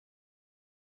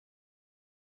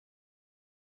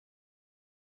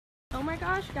my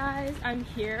gosh, guys, I'm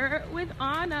here with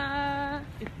Anna.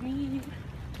 It's me.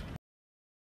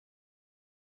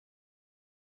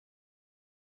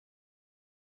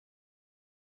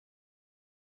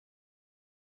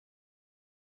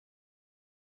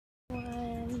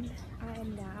 And I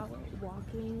am now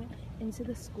walking into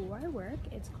the school I work.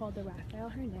 It's called the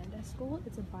Hernandez School.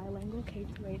 It's a bilingual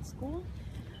K-8 school.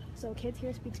 So kids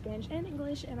here speak Spanish and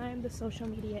English, and I am the social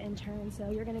media intern, so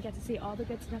you're going to get to see all the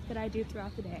good stuff that I do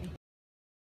throughout the day.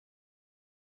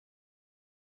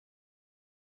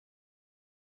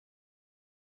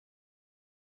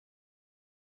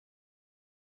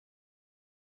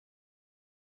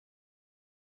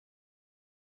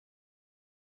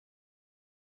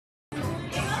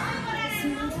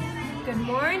 Good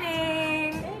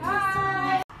morning!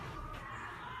 Hi!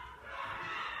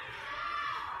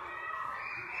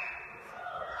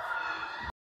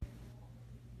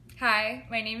 Hi,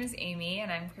 my name is Amy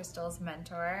and I'm Krystal's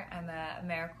mentor. I'm the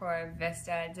AmeriCorps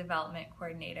Vista Development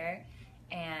Coordinator,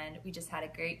 and we just had a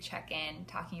great check-in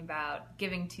talking about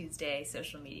Giving Tuesday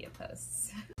social media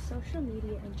posts. Social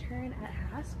media intern at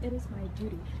HASP, it is my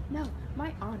duty, no,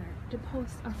 my honor, to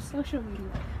post on social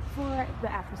media for the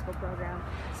after-school program.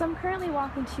 So I'm currently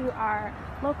walking to our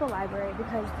local library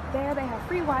because there they have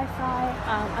free Wi-Fi,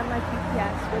 unlike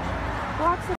UPS, which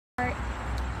blocks the part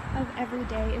of every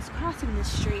day is crossing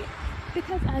this street,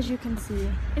 because as you can see,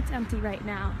 it's empty right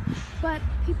now. But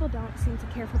people don't seem to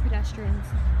care for pedestrians,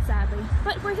 sadly.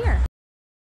 But we're here.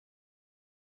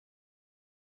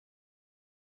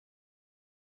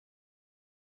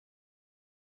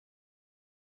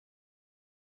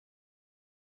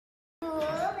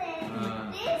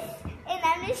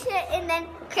 And then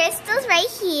Krystal's right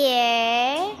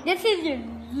here. This is your.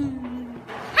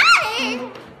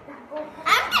 Hi!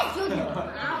 I'm just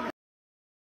using.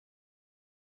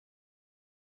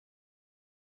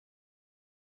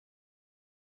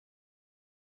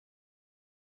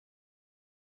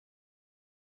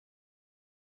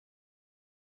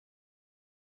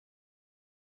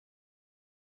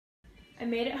 I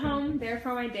made it home,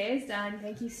 therefore my day is done.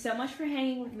 Thank you so much for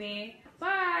hanging with me.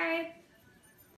 Bye!